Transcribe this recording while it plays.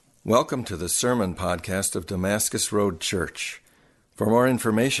Welcome to the Sermon Podcast of Damascus Road Church. For more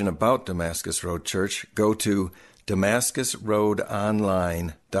information about Damascus Road Church, go to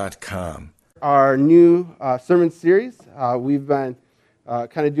damascusroadonline.com. Our new sermon series. We've been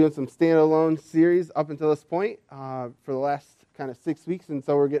kind of doing some standalone series up until this point for the last kind of 6 weeks, and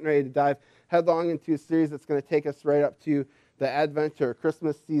so we're getting ready to dive headlong into a series that's going to take us right up to the Advent or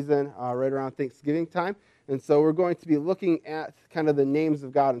Christmas season, right around Thanksgiving time. And so we're going to be looking at kind of the names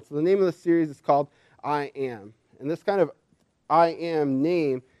of God. And so the name of the series is called I Am. And this kind of I Am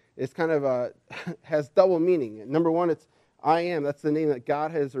name is kind of has double meaning. Number one, it's I Am. That's the name that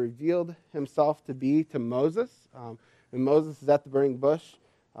God has revealed himself to be to Moses. When Moses is at the burning bush,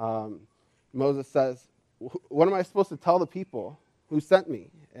 Moses says, what am I supposed to tell the people who sent me?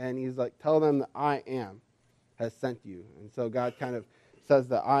 And he's like, tell them that I Am has sent you. And so God kind of says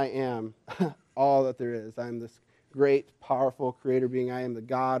that I am all that there is. I am this great, powerful creator being. I am the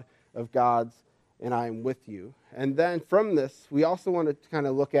God of gods, and I am with you. And then from this, we also want to kind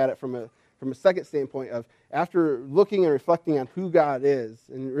of look at it from a second standpoint of after looking and reflecting on who God is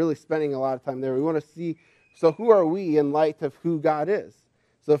and really spending a lot of time there, we want to see, so who are we in light of who God is?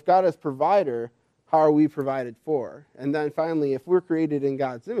 So if God is provider, how are we provided for? And then finally, if we're created in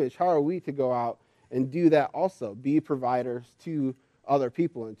God's image, how are we to go out and do that also, be providers to other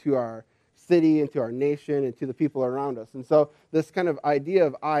people and to our city and to our nation and to the people around us. And so this kind of idea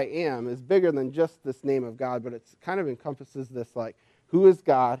of I am is bigger than just this name of God, but it kind of encompasses this like, who is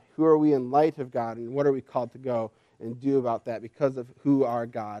God? Who are we in light of God? And what are we called to go and do about that because of who our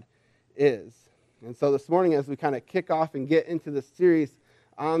God is? And so this morning, as we kind of kick off and get into this series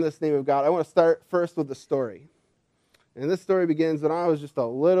on this name of God, I want to start first with the story. And this story begins when I was just a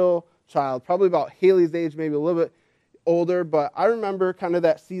little child, probably about Haley's age, maybe a little bit older, but I remember kind of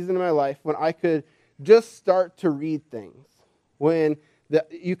that season in my life when I could just start to read things, when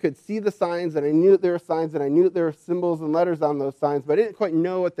you could see the signs, and I knew that there were signs, and I knew that there were symbols and letters on those signs, but I didn't quite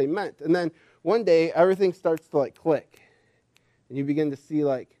know what they meant. And then one day, everything starts to like click, and you begin to see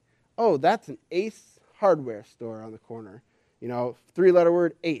like, oh, that's an Ace hardware store on the corner. You know, 3-letter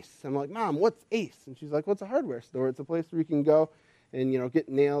word, Ace. I'm like, Mom, what's Ace? And she's like, what's a hardware store? It's a place where you can go and, you know, get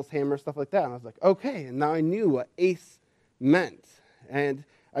nails, hammers, stuff like that. And I was like, okay. And now I knew what Ace meant. And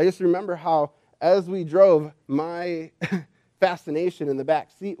I just remember how, as we drove, my fascination in the back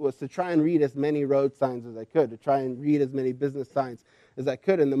seat was to try and read as many road signs as I could, to try and read as many business signs as I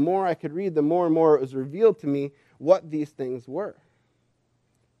could. And the more I could read, the more and more it was revealed to me what these things were.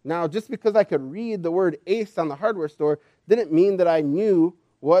 Now, just because I could read the word Ace on the hardware store didn't mean that I knew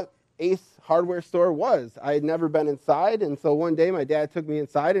what Ace hardware store was. I had never been inside, and so one day my dad took me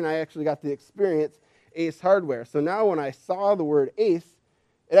inside, and I actually got to experience Ace hardware. So now when I saw the word Ace,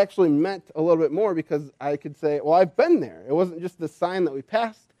 it actually meant a little bit more because I could say, well, I've been there. It wasn't just the sign that we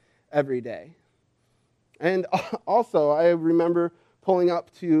passed every day. And also, I remember pulling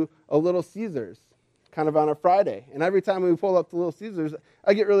up to a Little Caesars kind of on a Friday. And every time we pull up to Little Caesars,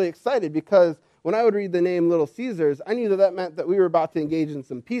 I get really excited because when I would read the name Little Caesars, I knew that that meant that we were about to engage in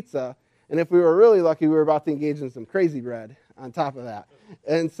some pizza. And if we were really lucky, we were about to engage in some crazy bread on top of that.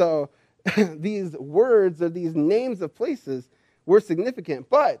 And so these words or these names of places were significant.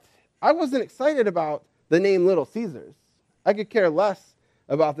 But I wasn't excited about the name Little Caesars. I could care less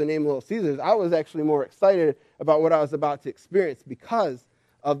about the name Little Caesars. I was actually more excited about what I was about to experience because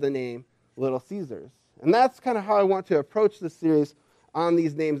of the name Little Caesars. And that's kind of how I want to approach this series on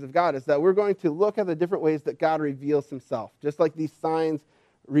these names of God, is that we're going to look at the different ways that God reveals himself, just like these signs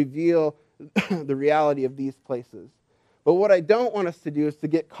reveal the reality of these places. But what I don't want us to do is to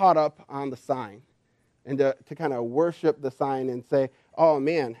get caught up on the sign and to kind of worship the sign and say, oh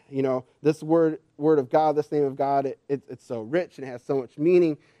man, you know, this word of God, this name of God, it's so rich and it has so much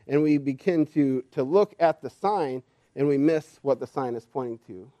meaning. And we begin to look at the sign and we miss what the sign is pointing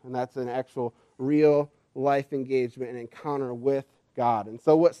to. And that's an actual real life engagement and encounter with God. And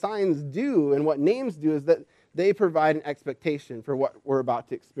so what signs do and what names do is that they provide an expectation for what we're about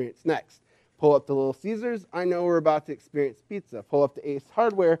to experience next. Pull up to Little Caesars, I know we're about to experience pizza. Pull up to Ace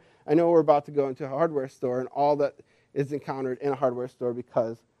Hardware, I know we're about to go into a hardware store and all that is encountered in a hardware store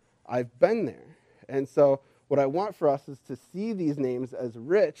because I've been there. And so what I want for us is to see these names as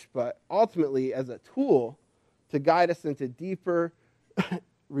rich, but ultimately as a tool to guide us into deeper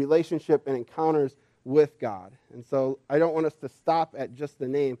relationship and encounters with God. And so I don't want us to stop at just the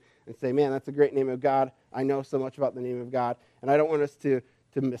name and say, man, that's a great name of God. I know so much about the name of God. And I don't want us to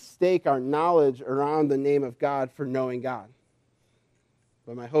mistake our knowledge around the name of God for knowing God.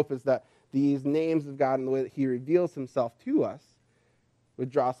 But my hope is that these names of God and the way that he reveals himself to us would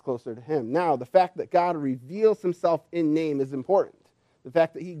draw us closer to him. Now, the fact that God reveals himself in name is important. The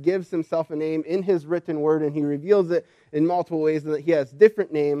fact that he gives himself a name in his written word and he reveals it in multiple ways and that he has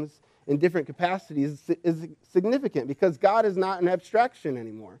different names in different capacities is significant because God is not an abstraction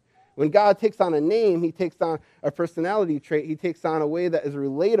anymore. When God takes on a name, he takes on a personality trait. He takes on a way that is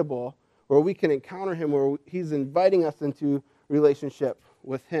relatable where we can encounter him, where he's inviting us into relationship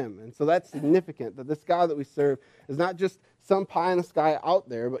with him. And so that's significant, that this God that we serve is not just some pie in the sky out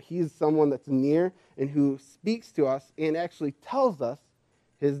there, but he's someone that's near and who speaks to us and actually tells us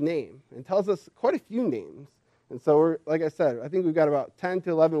his name and tells us quite a few names. And so we're, like I said, I think we've got about 10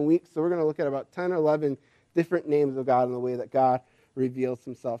 to 11 weeks, so we're going to look at about 10 or 11 different names of God and the way that God reveals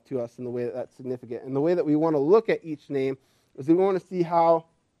himself to us in the way that that's significant. And the way that we want to look at each name is we want to see how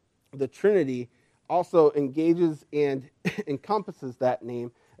the Trinity also engages and encompasses that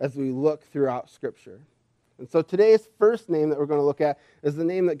name as we look throughout Scripture. And so today's first name that we're going to look at is the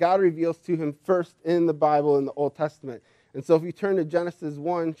name that God reveals to him first in the Bible in the Old Testament. And so if you turn to Genesis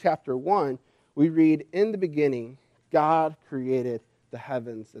 1, chapter 1, we read, "In the beginning, God created the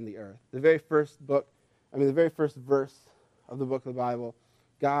heavens and the earth." The very first verse of the book of the Bible,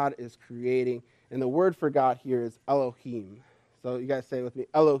 God is creating. And the word for God here is Elohim. So you guys say it with me,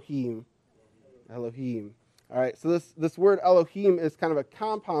 Elohim. Elohim. All right, so this word Elohim is kind of a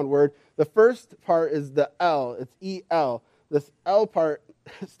compound word. The first part is the El. It's E-L. This L part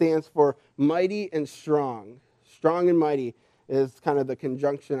stands for mighty and strong. Strong and mighty is kind of the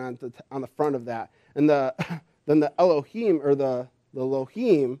conjunction on the front of that. And then the Elohim, or the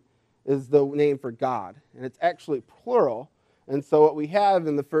Elohim, is the name for God. And it's actually plural. And so what we have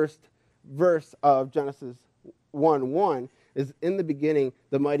in the first verse of Genesis 1:1 is, in the beginning,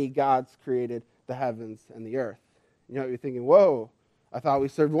 the mighty gods created the heavens and the earth. You know, you're thinking, whoa, I thought we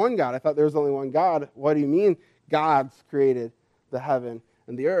served one God. I thought there was only one God. What do you mean gods created the heaven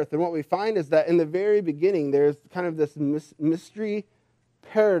and the earth? And what we find is that in the very beginning, there's kind of this mystery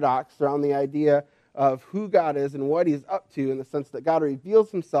paradox around the idea of who God is and what he's up to, in the sense that God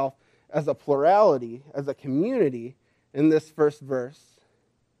reveals himself as a plurality, as a community in this first verse,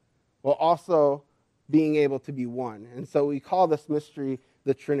 while also being able to be one. And so we call this mystery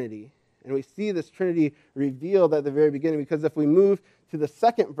the Trinity. And we see this Trinity revealed at the very beginning, because if we move to the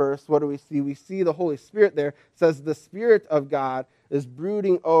second verse, what do we see? We see the Holy Spirit there. It says the Spirit of God is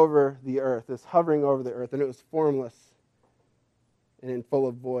brooding over the earth, is hovering over the earth, and it was formless and full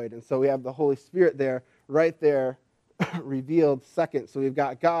of void. And so we have the Holy Spirit there, right there, revealed second. So we've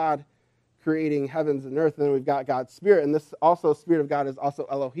got God creating heavens and earth, and then we've got God's Spirit. And this also, Spirit of God, is also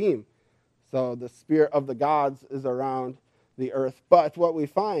Elohim. So the Spirit of the gods is around the earth. But what we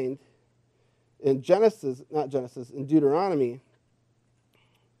find in Deuteronomy,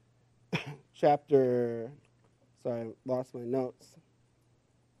 I lost my notes.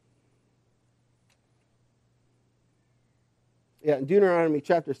 Yeah, in Deuteronomy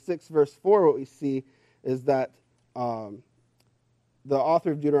chapter 6, verse 4, what we see is that the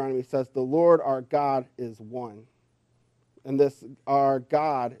author of Deuteronomy says, "The Lord our God is one." And this, our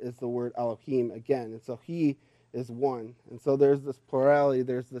God, is the word Elohim again. And so he is one. And so there's this plurality,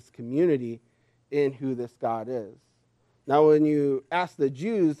 there's this community in who this God is. Now, when you ask the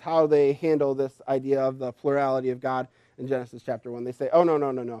Jews how they handle this idea of the plurality of God in Genesis chapter 1, they say, oh,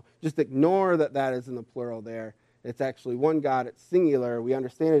 no. Just ignore that is in the plural there. It's actually one God. It's singular. We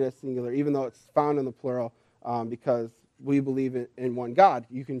understand it as singular, even though it's found in the plural, because we believe in one God.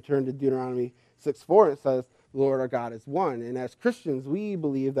 You can turn to Deuteronomy 6:4, and it says, "The Lord our God is one." And as Christians, we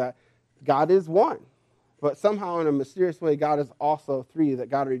believe that God is one. But somehow, in a mysterious way, God is also three, that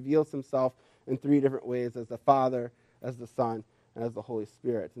God reveals himself in three different ways, as the Father, as the Son, and as the Holy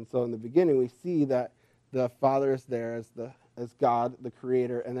Spirit. And so in the beginning, we see that the Father is there as God, the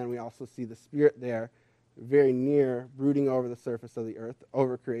Creator, and then we also see the Spirit there, very near, brooding over the surface of the earth,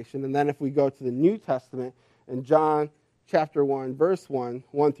 over creation. And then if we go to the New Testament, in John chapter 1, verse 1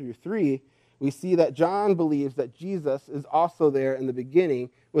 through 3, we see that John believes that Jesus is also there in the beginning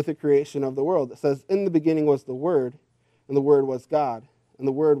with the creation of the world. It says, "In the beginning was the Word, and the Word was God, and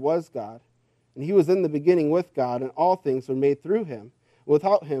the Word was God. And he was in the beginning with God, and all things were made through him.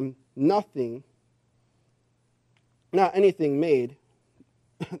 Without him, not anything made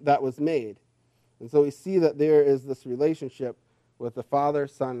that was made." And so we see that there is this relationship with the Father,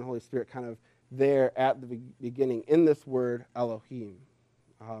 Son, and Holy Spirit kind of there at the beginning in this word Elohim.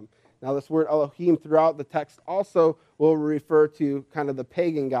 Now, this word Elohim throughout the text also will refer to kind of the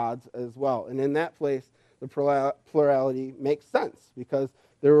pagan gods as well. And in that place, the plurality makes sense, because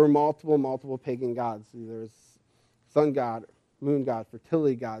there were multiple pagan gods. There's sun god, moon god,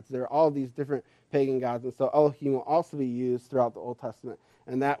 fertility gods. There are all these different pagan gods. And so Elohim will also be used throughout the Old Testament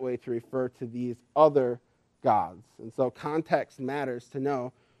in that way to refer to these other gods. And so context matters to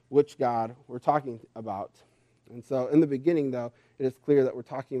know which God we're talking about. And so in the beginning, though, it is clear that we're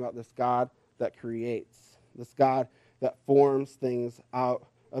talking about this God that creates, this God that forms things out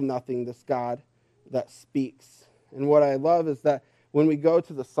of nothing, this God that speaks. And what I love is that when we go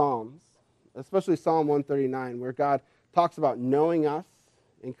to the Psalms, especially Psalm 139, where God talks about knowing us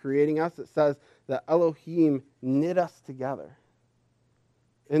and creating us, it says that Elohim knit us together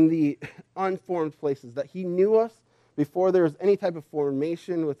in the unformed places, that he knew us before there was any type of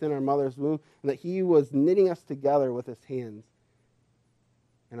formation within our mother's womb, and that he was knitting us together with his hands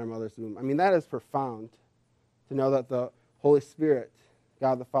in our mother's womb. I mean, that is profound to know that the Holy Spirit,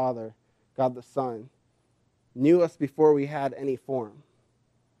 God the Father, God the Son, knew us before we had any form,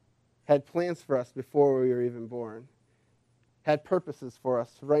 had plans for us before we were even born, had purposes for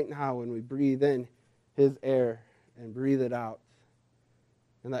us right now when we breathe in his air and breathe it out,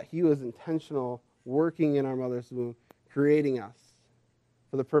 and that he was intentional working in our mother's womb, creating us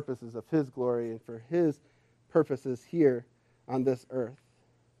for the purposes of his glory and for his purposes here on this earth.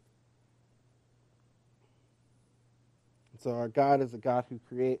 And so our God is a God who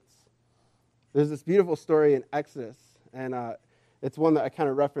creates. There's this beautiful story in Exodus, and it's one that I kind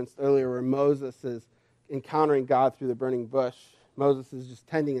of referenced earlier, where Moses is encountering God through the burning bush. Moses is just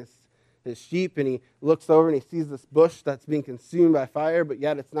tending his sheep, and he looks over and he sees this bush that's being consumed by fire, but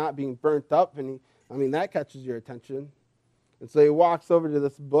yet it's not being burnt up, and that catches your attention. And so he walks over to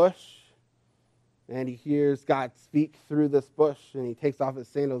this bush, and he hears God speak through this bush, and he takes off his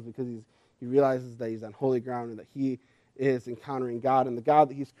sandals because he realizes that he's on holy ground and that he is encountering God. And the God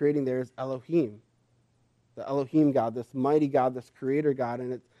that he's creating there is Elohim, the Elohim God, this mighty God, this creator God.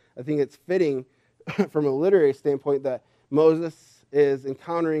 And I think it's fitting from a literary standpoint that Moses is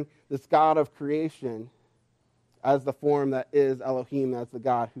encountering this God of creation as the form that is Elohim, as the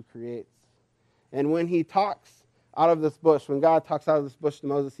God who creates. And when he talks out of this bush, when God talks out of this bush to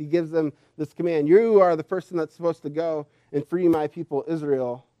Moses, he gives them this command: you are the person that's supposed to go and free my people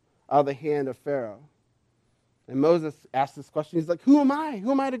Israel out of the hand of Pharaoh. And Moses asks this question. He's like, who am I?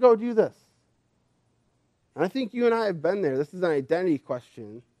 Who am I to go do this? And I think you and I have been there. This is an identity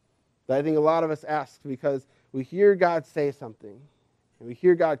question that I think a lot of us ask because we hear God say something, and we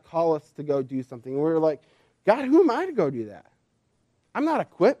hear God call us to go do something, and we're like, God, who am I to go do that? I'm not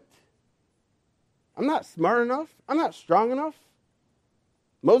equipped. I'm not smart enough. I'm not strong enough.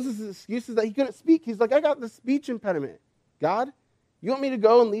 Moses' excuse is that he couldn't speak. He's like, I got this speech impediment. God, you want me to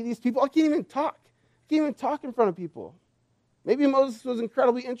go and lead these people? I can't even talk. I can't even talk in front of people. Maybe Moses was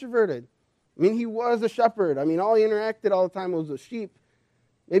incredibly introverted. I mean, he was a shepherd. I mean, all he interacted all the time was with sheep.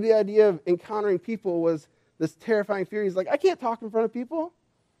 Maybe the idea of encountering people was this terrifying fear. He's like, I can't talk in front of people.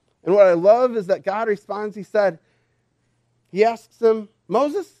 And what I love is that God responds. He asks him,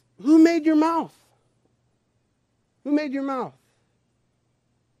 Moses, who made your mouth? Who made your mouth?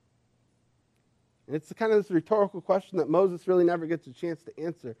 And it's kind of this rhetorical question that Moses really never gets a chance to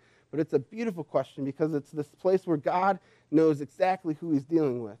answer. But it's a beautiful question because it's this place where God knows exactly who he's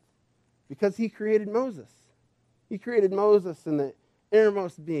dealing with. Because he created Moses. He created Moses in the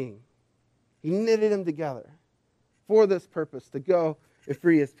innermost being. He knitted him together for this purpose, to go and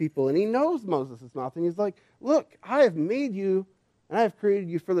free his people. And he knows Moses' mouth. And he's like, look, I have made you and I have created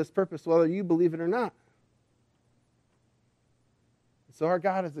you for this purpose, whether you believe it or not. So our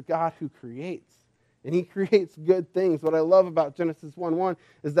God is a God who creates. And he creates good things. What I love about Genesis 1:1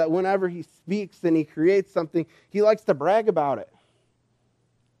 is that whenever he speaks and he creates something, he likes to brag about it.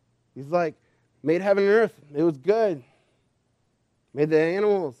 He's like, made heaven and earth, it was good. Made the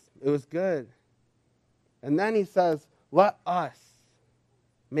animals, it was good. And then he says, let us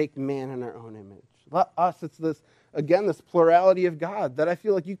make man in our own image. Let us, it's this plurality of God that I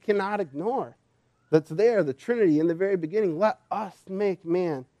feel like you cannot ignore. That's there, the Trinity in the very beginning. Let us make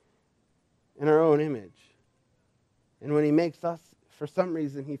man in our own image. And when he makes us, for some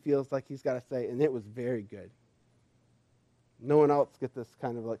reason he feels like he's got to say, and it was very good. No one else gets this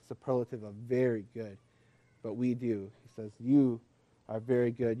kind of like superlative of very good, but we do. He says, you are very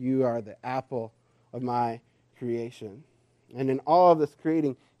good. You are the apple of my creation. And in all of this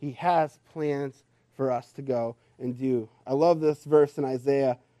creating, he has plans for us to go and do. I love this verse in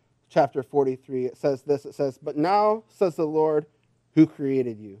Isaiah chapter 43. It says this, but now, says the Lord, who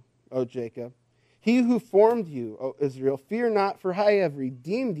created you, O Jacob, he who formed you, O Israel, fear not, for I have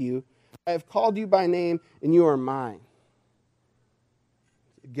redeemed you. I have called you by name, and you are mine.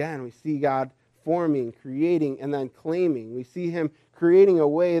 Again, we see God forming, creating, and then claiming. We see him creating a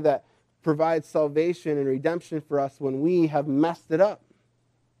way that provides salvation and redemption for us when we have messed it up.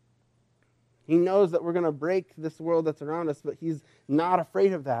 He knows that we're going to break this world that's around us, but he's not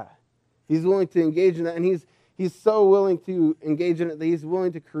afraid of that. He's willing to engage in that, and he's so willing to engage in it that he's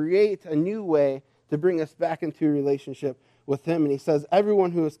willing to create a new way to bring us back into a relationship with him. And he says,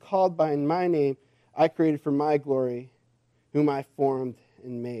 everyone who is called by my name, I created for my glory, whom I formed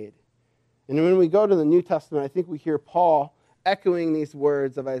and made. And when we go to the New Testament, I think we hear Paul echoing these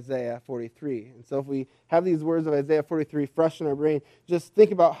words of Isaiah 43. And so if we have these words of Isaiah 43 fresh in our brain, just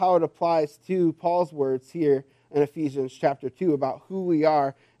think about how it applies to Paul's words here in Ephesians chapter 2 about who we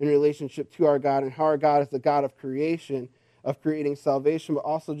are in relationship to our God and how our God is the God of creation, of creating salvation, but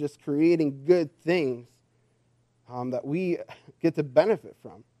also just creating good things that we get to benefit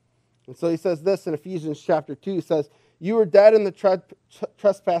from. And so he says this in Ephesians chapter 2. He says, you were dead in the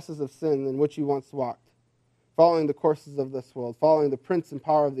trespasses of sin in which you once walked, following the courses of this world, following the prince and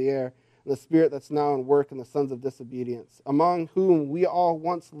power of the air, and the spirit that's now in work in the sons of disobedience, among whom we all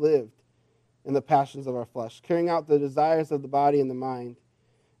once lived in the passions of our flesh, carrying out the desires of the body and the mind.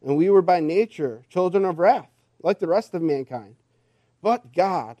 And we were by nature children of wrath, like the rest of mankind. But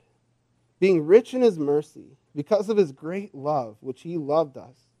God, being rich in his mercy, because of his great love, which he loved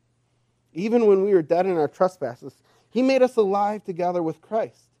us, even when we were dead in our trespasses, he made us alive together with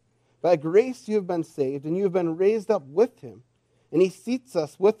Christ. By grace you have been saved, and you have been raised up with him. And he seats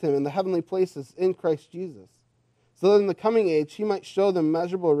us with him in the heavenly places in Christ Jesus, so that in the coming age he might show the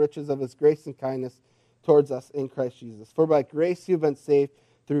immeasurable riches of his grace and kindness towards us in Christ Jesus. For by grace you have been saved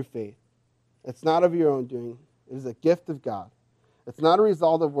through faith. It's not of your own doing. It is a gift of God. It's not a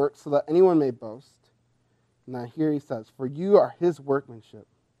result of works so that anyone may boast. Now here he says, for you are his workmanship,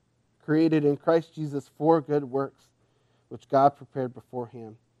 created in Christ Jesus for good works, which God prepared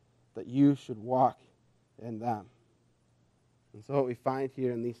beforehand, that you should walk in them. And so what we find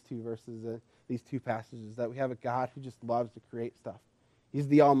here in these two verses, these two passages, that we have a God who just loves to create stuff. He's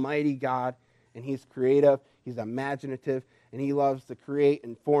the almighty God, and he's creative, he's imaginative, and he loves to create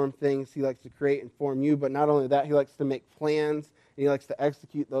and form things. He likes to create and form you, but not only that, he likes to make plans, and he likes to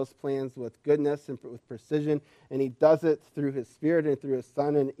execute those plans with goodness and with precision, and he does it through his Spirit and through his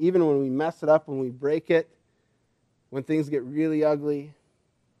Son. And even when we mess it up, when we break it, when things get really ugly,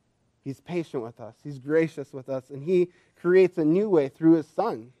 he's patient with us, he's gracious with us, and he creates a new way through his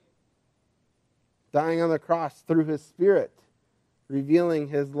Son, dying on the cross through his Spirit, revealing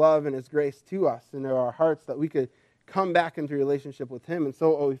his love and his grace to us into our hearts, that we could come back into relationship with him. And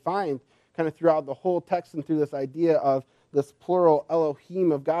so what we find kind of throughout the whole text and through this idea of this plural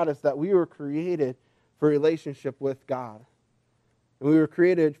Elohim of God is that we were created for relationship with God. And we were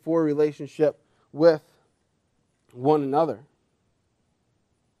created for relationship with one another.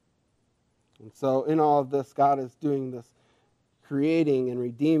 And so in all of this, God is doing this creating and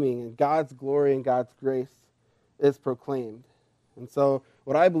redeeming, and God's glory and God's grace is proclaimed. And so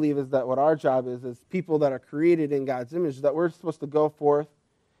what I believe is that what our job is people that are created in God's image, that we're supposed to go forth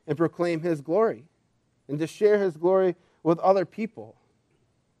and proclaim his glory and to share his glory with other people.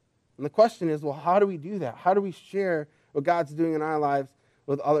 And the question is, well, how do we do that? How do we share what God's doing in our lives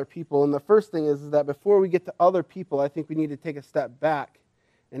with other people? And the first thing is that before we get to other people, I think we need to take a step back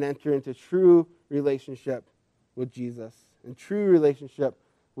and enter into true relationship with Jesus and true relationship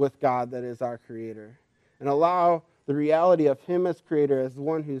with God that is our Creator, and allow the reality of him as Creator, as the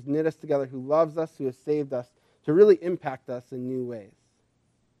one who's knit us together, who loves us, who has saved us, to really impact us in new ways,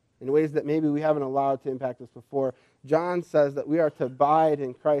 in ways that maybe we haven't allowed to impact us before. John says that we are to abide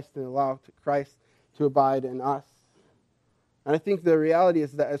in Christ and allow Christ to abide in us. And I think the reality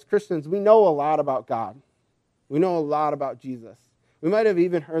is that as Christians, we know a lot about God. We know a lot about Jesus. We might have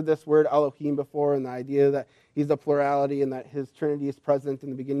even heard this word Elohim before, and the idea that he's a plurality and that his Trinity is present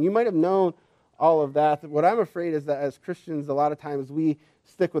in the beginning. You might have known all of that. What I'm afraid is that as Christians, a lot of times we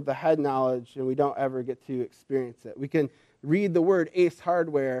stick with the head knowledge and we don't ever get to experience it. We can read the word Ace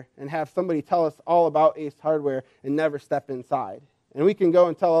Hardware and have somebody tell us all about Ace Hardware and never step inside. And we can go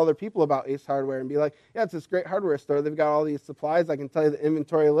and tell other people about Ace Hardware and be like, yeah, it's this great hardware store. They've got all these supplies. I can tell you the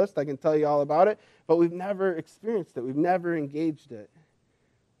inventory list. I can tell you all about it. But we've never experienced it. We've never engaged it.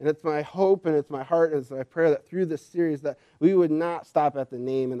 And it's my hope and it's my heart and it's my prayer that through this series that we would not stop at the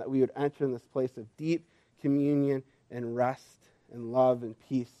name, and that we would enter in this place of deep communion and rest and love and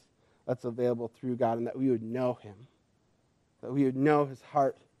peace that's available through God, and that we would know him, that we would know his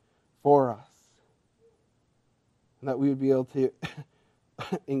heart for us, and that we would be able to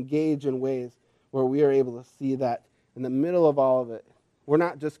engage in ways where we are able to see that in the middle of all of it, we're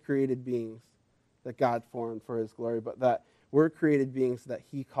not just created beings that God formed for his glory, but that we're created beings that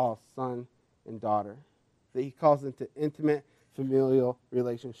he calls son and daughter, that he calls into intimate familial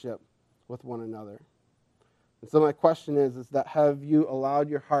relationship with one another. And so my question is that have you allowed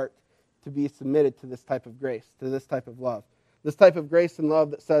your heart to be submitted to this type of grace, to this type of love? This type of grace and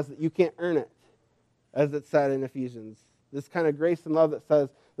love that says that you can't earn it, as it said in Ephesians. This kind of grace and love that says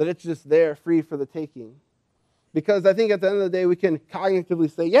that it's just there, free for the taking. Because I think at the end of the day, we can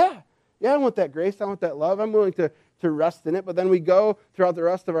cognitively say, yeah, I want that grace, I want that love, I'm willing to rest in it. But then we go throughout the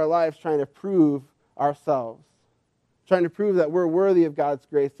rest of our lives trying to prove ourselves, trying to prove that we're worthy of God's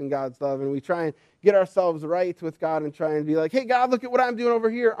grace and God's love. And we try and get ourselves right with God and try and be like, hey, God, look at what I'm doing over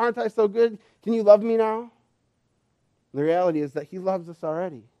here. Aren't I so good? Can you love me now? And the reality is that he loves us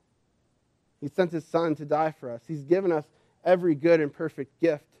already. He sent his son to die for us. He's given us every good and perfect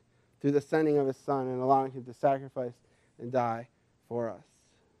gift through the sending of his son and allowing him to sacrifice and die for us.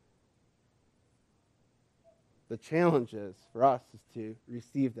 The challenge is for us is to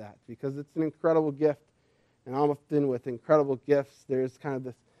receive that, because it's an incredible gift. And often with incredible gifts, there's kind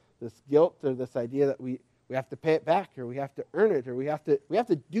of this guilt or this idea that we have to pay it back, or we have to earn it, or we have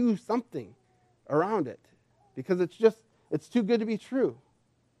to do something around it, because it's too good to be true.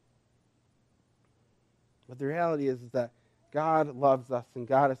 But the reality is that God loves us, and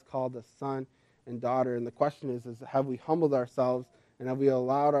God has called us son and daughter. And the question is have we humbled ourselves, and have we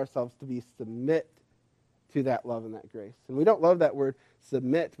allowed ourselves to be submit to that love and that grace? And we don't love that word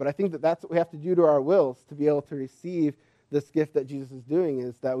submit, but I think that that's what we have to do to our wills to be able to receive this gift that Jesus is doing,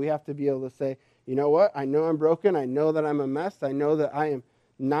 is that we have to be able to say, you know what, I know I'm broken, I know that I'm a mess, I know that I am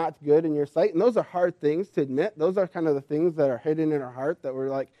not good in your sight. And those are hard things to admit. Those are kind of the things that are hidden in our heart that we're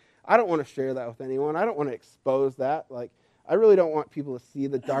like, I don't want to share that with anyone. I don't want to expose that. Like, I really don't want people to see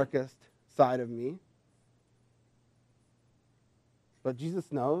the darkest side of me. But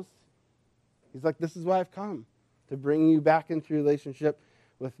Jesus knows. He's like, this is why I've come, to bring you back into relationship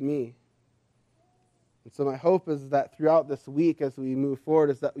with me. And so my hope is that throughout this week as we move forward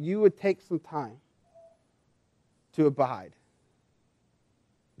is that you would take some time to abide.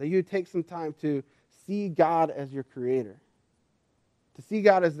 That you would take some time to see God as your creator. To see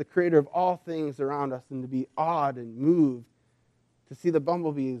God as the creator of all things around us, and to be awed and moved. To see the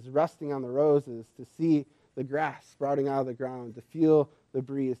bumblebees resting on the roses. To see the grass sprouting out of the ground. To feel the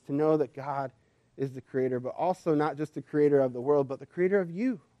breeze. To know that God is the creator, but also not just the creator of the world, but the creator of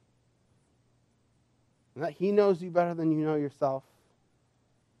you. And that he knows you better than you know yourself.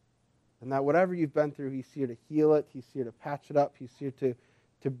 And that whatever you've been through, he's here to heal it. He's here to patch it up. He's here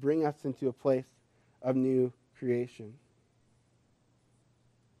to bring us into a place of new creation.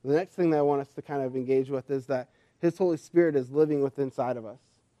 The next thing that I want us to kind of engage with is that his Holy Spirit is living within inside of us.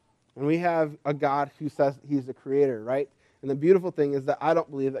 And we have a God who says he's the creator, right? And the beautiful thing is that I don't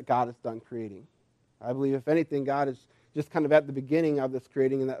believe that God is done creating. I believe, if anything, God is just kind of at the beginning of this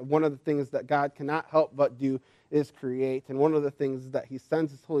creating, and that one of the things that God cannot help but do is create. And one of the things is that he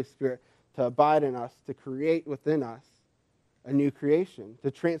sends his Holy Spirit to abide in us, to create within us a new creation,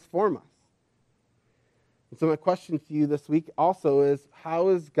 to transform us. And so my question to you this week also is, how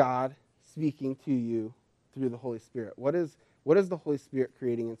is God speaking to you through the Holy Spirit? What is the Holy Spirit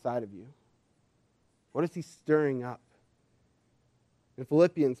creating inside of you? What is he stirring up? In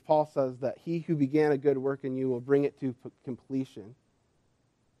Philippians, Paul says that he who began a good work in you will bring it to completion.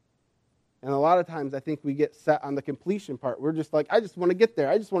 And a lot of times I think we get set on the completion part. We're just like, I just want to get there.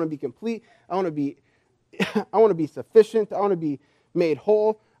 I just want to be complete. I want to be sufficient. I want to be made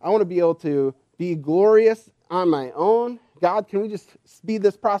whole. I want to be able to be glorious on my own. God, can we just speed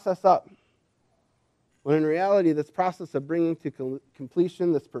this process up? When in reality, this process of bringing to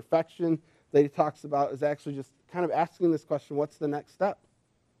completion, this perfection that he talks about, is actually just kind of asking this question, what's the next step?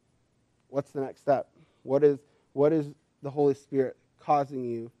 What's the next step? What is the Holy Spirit causing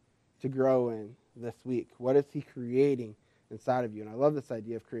you to grow in this week? What is he creating inside of you? And I love this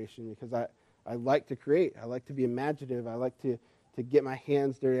idea of creation, because I like to create. I like to be imaginative. I like to get my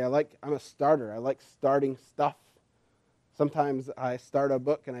hands dirty. I'm a starter. I like starting stuff. Sometimes I start a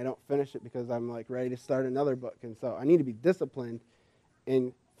book and I don't finish it because I'm like ready to start another book. And so I need to be disciplined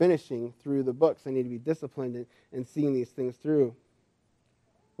in finishing through the books. I need to be disciplined in seeing these things through.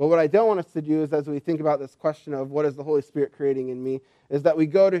 But what I don't want us to do is, as we think about this question of what is the Holy Spirit creating in me, is that we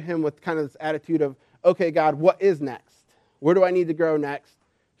go to him with kind of this attitude of, okay, God, what is next? Where do I need to grow next?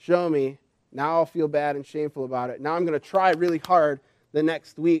 Show me. Now I'll feel bad and shameful about it. Now I'm going to try really hard the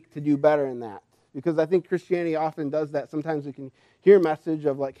next week to do better in that. Because I think Christianity often does that. Sometimes we can hear a message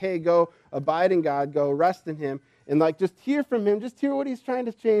of like, hey, go abide in God, go rest in him, and like just hear from him, just hear what he's trying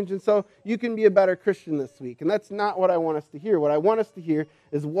to change, and so you can be a better Christian this week. And that's not what I want us to hear. What I want us to hear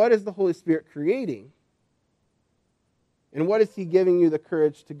is, what is the Holy Spirit creating? And what is he giving you the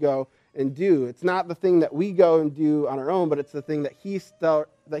courage to go and do? It's not the thing that we go and do on our own, but it's the thing that he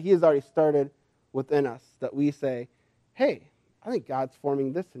has already started within us, that we say, hey, I think God's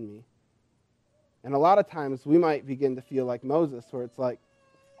forming this in me. And a lot of times we might begin to feel like Moses, where it's like,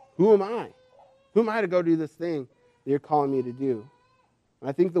 who am I? Who am I to go do this thing that you're calling me to do? And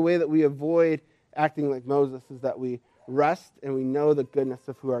I think the way that we avoid acting like Moses is that we rest and we know the goodness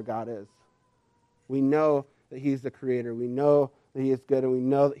of who our God is. We know that he's the creator. We know that he is good, and we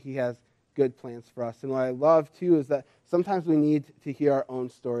know that he has good plans for us. And what I love, too, is that sometimes we need to hear our own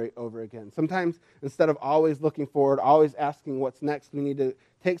story over again. Sometimes, instead of always looking forward, always asking what's next, we need to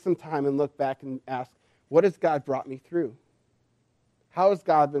take some time and look back and ask, what has God brought me through? How has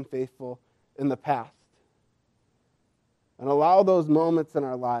God been faithful in the past? And allow those moments in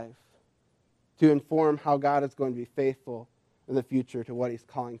our life to inform how God is going to be faithful in the future to what he's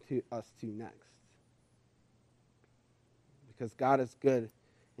calling us to next. Because God is good,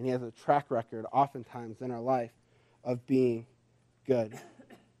 and he has a track record oftentimes in our life of being good.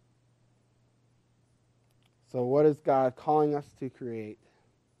 So what is God calling us to create?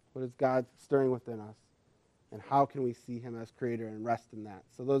 What is God stirring within us? And how can we see him as creator and rest in that?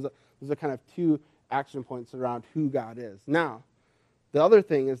 So those are kind of two action points around who God is. Now, the other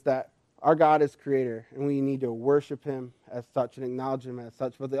thing is that our God is creator, and we need to worship him as such and acknowledge him as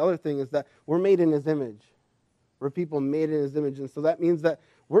such. But the other thing is that we're made in his image. We're people made in his image, and so that means that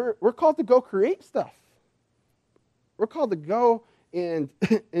we're called to go create stuff. We're called to go, and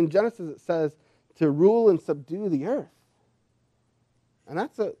in Genesis it says, to rule and subdue the earth. And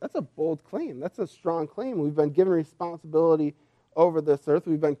that's a bold claim. That's a strong claim. We've been given responsibility over this earth.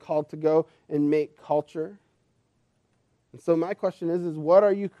 We've been called to go and make culture. And so my question is what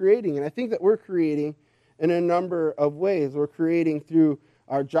are you creating? And I think that we're creating in a number of ways. We're creating through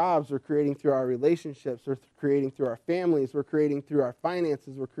our jobs, we're creating through our relationships, we're creating through our families, we're creating through our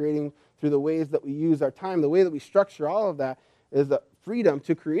finances, we're creating through the ways that we use our time. The way that we structure all of that is the freedom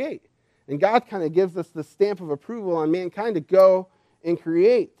to create. And God kind of gives us the stamp of approval on mankind to go and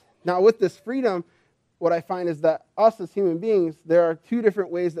create. Now, with this freedom, what I find is that us as human beings, there are two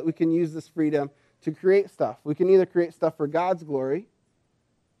different ways that we can use this freedom to create stuff. We can either create stuff for God's glory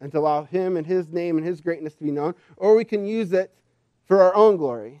and to allow him and his name and his greatness to be known, or we can use it for our own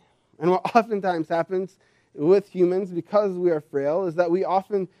glory. And what oftentimes happens with humans, because we are frail, is that we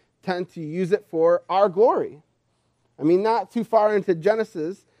often tend to use it for our glory. I mean, not too far into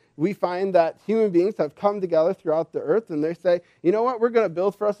Genesis, we find that human beings have come together throughout the earth, and they say, you know what, we're going to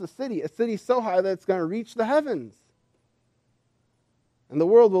build for us a city so high that it's going to reach the heavens. And the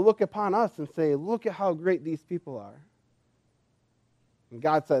world will look upon us and say, look at how great these people are. And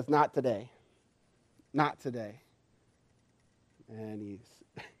God says, not today. Not today. And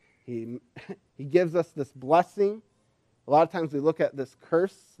he gives us this blessing. A lot of times we look at this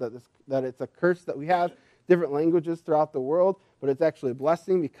curse, that it's a curse that we have different languages throughout the world, but it's actually a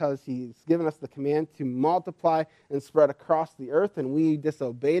blessing because he's given us the command to multiply and spread across the earth, and we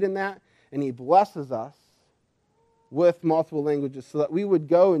disobeyed in that, and he blesses us with multiple languages so that we would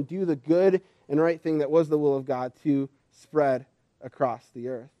go and do the good and right thing that was the will of God to spread across the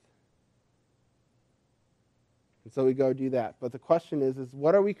earth. And so we go do that. But the question is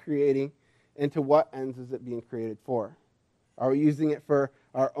what are we creating, and to what ends is it being created for? Are we using it for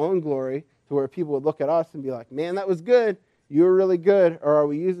our own glory, to where people would look at us and be like, man, that was good. You were really good. Or are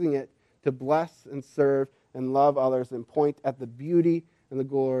we using it to bless and serve and love others and point at the beauty and the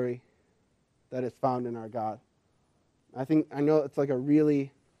glory that is found in our God? I know it's like a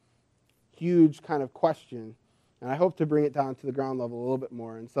really huge kind of question, and I hope to bring it down to the ground level a little bit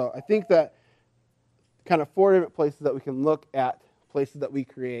more. And so I think that kind of four different places that we can look at, places that we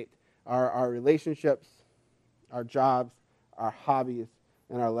create, are our relationships, our jobs, our hobbies,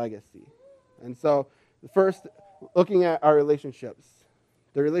 and our legacy. And so the first, looking at our relationships,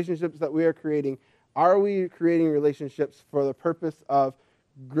 the relationships that we are creating, are we creating relationships for the purpose of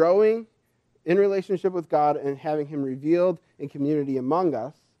growing in relationship with God and having him revealed in community among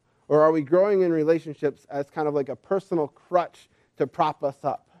us? Or are we growing in relationships as kind of like a personal crutch to prop us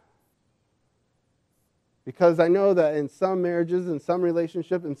up? Because I know that in some marriages, in some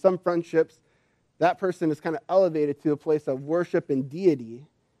relationships, in some friendships, that person is kind of elevated to a place of worship and deity,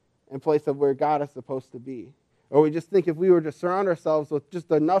 in place of where God is supposed to be. Or we just think if we were to surround ourselves with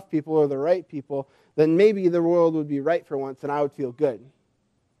just enough people or the right people, then maybe the world would be right for once and I would feel good.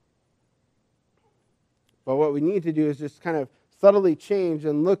 But what we need to do is just kind of subtly change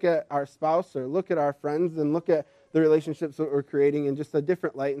and look at our spouse or look at our friends and look at the relationships that we're creating in just a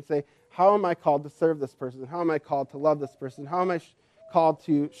different light and say, how am I called to serve this person? How am I called to love this person? How am I called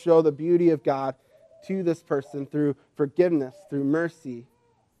to show the beauty of God to this person through forgiveness, through mercy,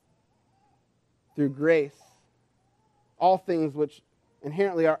 through grace? All things which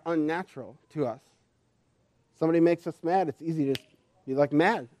inherently are unnatural to us. Somebody makes us mad, it's easy to be like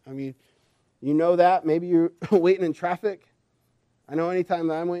mad. I mean, You know that. Maybe you're waiting in traffic. I know anytime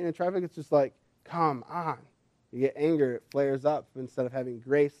that I'm waiting in traffic, it's just like, come on. You get anger, it flares up instead of having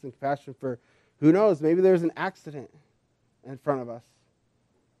grace and compassion for, who knows, maybe there's an accident in front of us.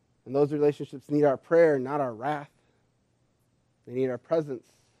 And those relationships need our prayer, not our wrath. They need our presence,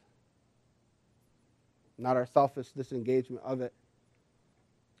 not our selfish disengagement of it.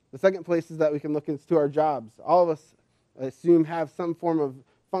 The second place is that we can look into our jobs. All of us, I assume, have some form of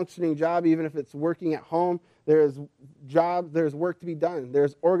functioning job, even if it's working at home. There's work to be done.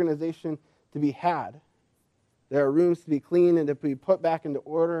 There's organization to be had. There are rooms to be cleaned and to be put back into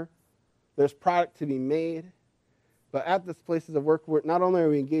order. There's product to be made. But at these places of work, not only are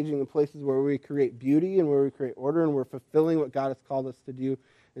we engaging in places where we create beauty and where we create order and we're fulfilling what God has called us to do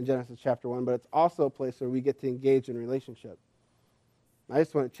in Genesis chapter 1, but it's also a place where we get to engage in relationship. I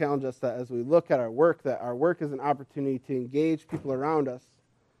just want to challenge us that as we look at our work, that our work is an opportunity to engage people around us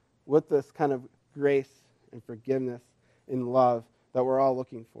with this kind of grace and forgiveness and love that we're all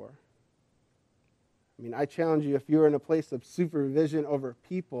looking for. I mean, I challenge you, if you're in a place of supervision over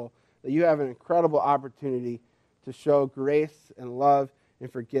people, that you have an incredible opportunity to show grace and love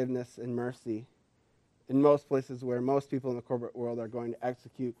and forgiveness and mercy in most places where most people in the corporate world are going to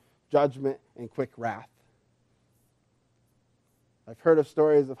execute judgment and quick wrath. I've heard of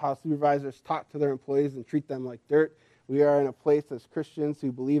stories of how supervisors talk to their employees and treat them like dirt. We are in a place as Christians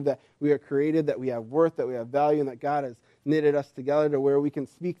who believe that we are created, that we have worth, that we have value, and that God has knitted us together to where we can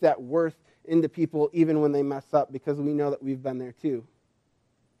speak that worth into people even when they mess up, because we know that we've been there too.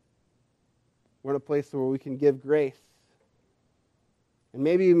 We're in a place where we can give grace. And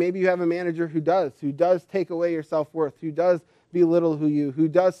maybe you have a manager who does take away your self-worth, who does belittle you, who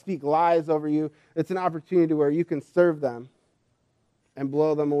does speak lies over you. It's an opportunity where you can serve them and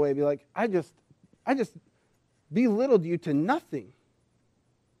blow them away. Be like, I just belittled you to nothing.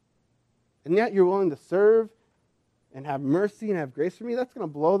 And yet you're willing to serve and have mercy and have grace for me. That's going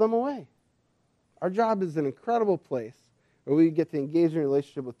to blow them away. Our job is an incredible place where we get to engage in a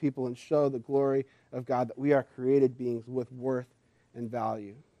relationship with people and show the glory of God, that we are created beings with worth and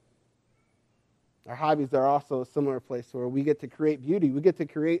value. Our hobbies are also a similar place where we get to create beauty. We get to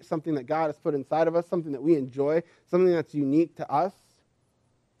create something that God has put inside of us, something that we enjoy, something that's unique to us.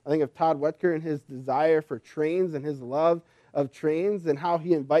 I think of Todd Wetker and his desire for trains and his love of trains and how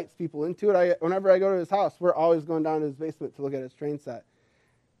he invites people into it. Whenever I go to his house, we're always going down to his basement to look at his train set.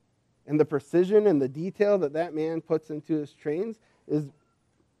 And the precision and the detail that man puts into his trains is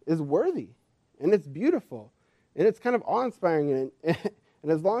worthy. And it's beautiful. And it's kind of awe-inspiring.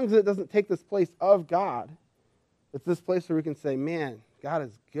 And as long as it doesn't take this place of God, it's this place where we can say, man, God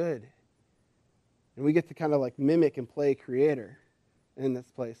is good. And we get to kind of like mimic and play creator in this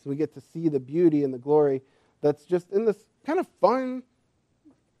place. We get to see the beauty and the glory that's just in this kind of fun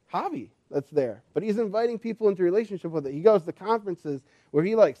hobby that's there. But he's inviting people into relationship with it. He goes to conferences where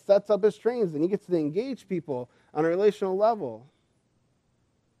he like sets up his trains and he gets to engage people on a relational level.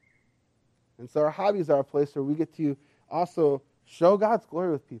 And so our hobbies are a place where we get to also show God's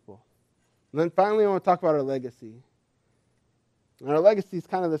glory with people. And then finally, I want to talk about our legacy. And our legacy is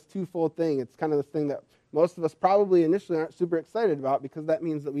kind of this twofold thing. It's kind of this thing that most of us probably initially aren't super excited about, because that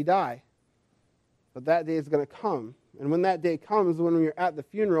means that we die. But that day is going to come. And when that day comes, when we're at the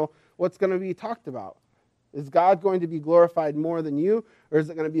funeral, what's going to be talked about? Is God going to be glorified more than you, or is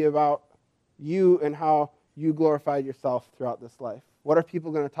it going to be about you and how you glorified yourself throughout this life? What are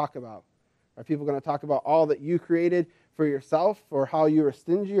people going to talk about? Are people going to talk about all that you created for yourself, or how you were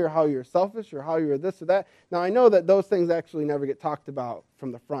stingy, or how you were selfish, or how you were this or that? Now, I know that those things actually never get talked about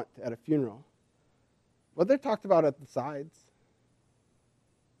from the front at a funeral. But they're talked about at the sides.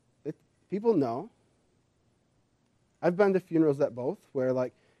 People know. I've been to funerals at both where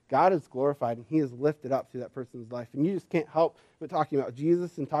like God is glorified and he is lifted up through that person's life. And you just can't help but talking about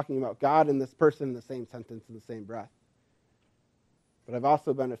Jesus and talking about God and this person in the same sentence, in the same breath. But I've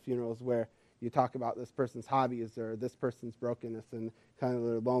also been to funerals where you talk about this person's hobbies or this person's brokenness and kind of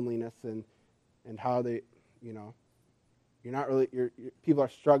their loneliness and how they, people are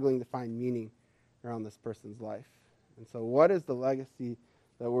struggling to find meaning around this person's life. And so what is the legacy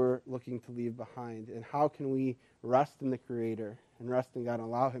that we're looking to leave behind? And how can we rest in the Creator and rest in God and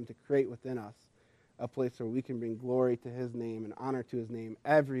allow him to create within us a place where we can bring glory to his name and honor to his name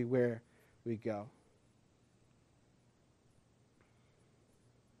everywhere we go?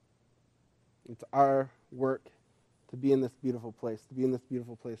 It's our work to be in this beautiful place,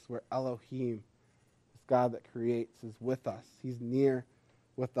 where Elohim, this God that creates, is with us. He's near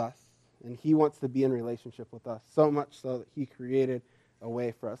with us. And he wants to be in relationship with us, so much so that he created a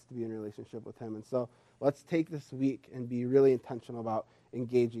way for us to be in relationship with him. And so let's take this week and be really intentional about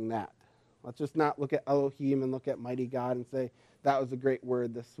engaging that. Let's just not look at Elohim and look at mighty God and say, that was a great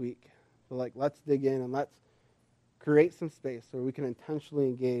word this week. But let's dig in and let's create some space where we can intentionally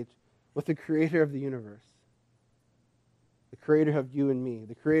engage with the creator of the universe, the creator of you and me,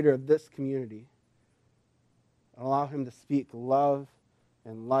 the creator of this community. Allow him to speak love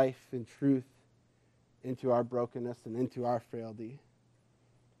and life and truth into our brokenness and into our frailty.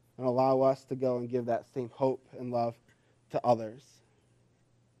 And allow us to go and give that same hope and love to others.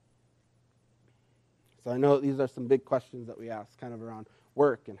 So I know these are some big questions that we ask kind of around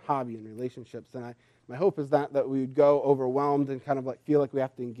work and hobby and relationships. And my hope is that we would go overwhelmed and kind of feel like we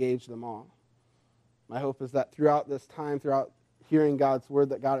have to engage them all. My hope is that throughout this time, throughout hearing God's word,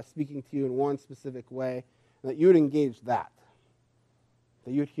 that God is speaking to you in one specific way, and that you would engage that.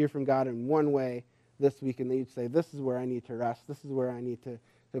 That you would hear from God in one way this week, and that you'd say, this is where I need to rest. This is where I need to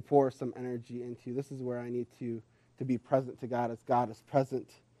pour some energy into. This is where I need to be present to God as God is present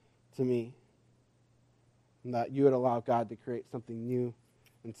to me. And that you would allow God to create something new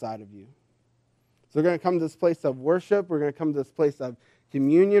inside of you. So we're going to come to this place of worship. We're going to come to this place of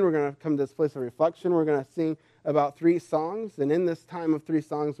communion. We're going to come to this place of reflection. We're going to sing about 3 songs. And in this time of 3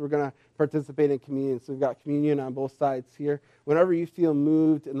 songs, we're going to participate in communion. So we've got communion on both sides here. Whenever you feel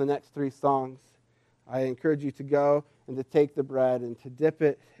moved in the next 3 songs, I encourage you to go and to take the bread and to dip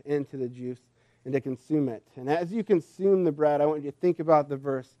it into the juice and to consume it. And as you consume the bread, I want you to think about the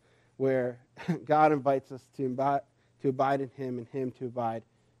verse where God invites us to abide in him and him to abide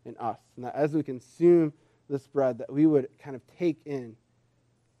in us. And that as we consume this bread, that we would kind of take in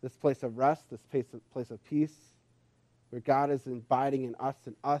this place of rest, this place of peace, where God is abiding in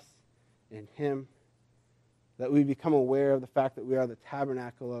us in him, that we become aware of the fact that we are the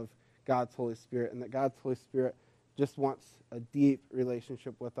tabernacle of God's Holy Spirit, and that God's Holy Spirit just wants a deep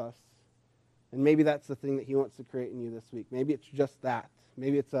relationship with us. And maybe that's the thing that he wants to create in you this week. Maybe it's just that.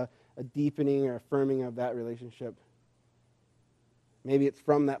 Maybe it's a deepening or affirming of that relationship. Maybe it's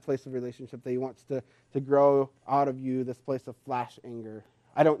from that place of relationship that he wants to grow out of you this place of flash anger.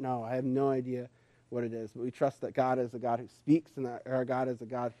 I don't know. I have no idea what it is. But we trust that God is a God who speaks, and that our God is a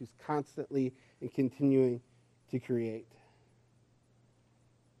God who's constantly and continuing to create.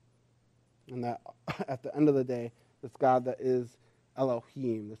 And that at the end of the day, this God that is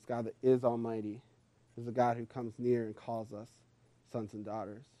Elohim, this God that is almighty, is a God who comes near and calls us sons and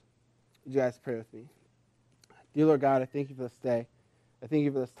daughters. Would you guys pray with me? Dear Lord God, I thank you for this day. I thank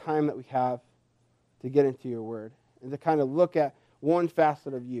you for this time that we have to get into your word and to kind of look at one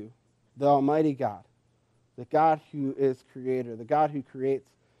facet of you, the almighty God, the God who is creator, the God who creates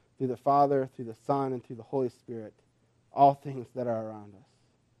through the Father, through the Son, and through the Holy Spirit, all things that are around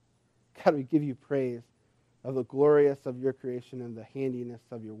us. God, we give you praise of the glorious of your creation and the handiness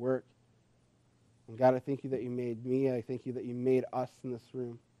of your work. And God, I thank you that you made me. I thank you that you made us in this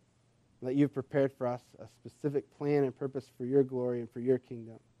room. And that you've prepared for us a specific plan and purpose for your glory and for your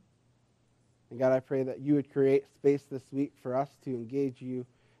kingdom. And God, I pray that you would create space this week for us to engage you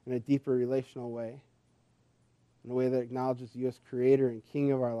in a deeper relational way, in a way that acknowledges you as creator and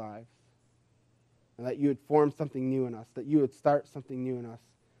king of our lives. And that you would form something new in us, that you would start something new in us,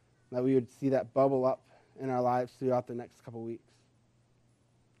 and that we would see that bubble up in our lives throughout the next couple weeks.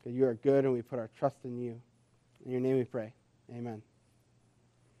 Because you are good and we put our trust in you. In your name we pray. Amen.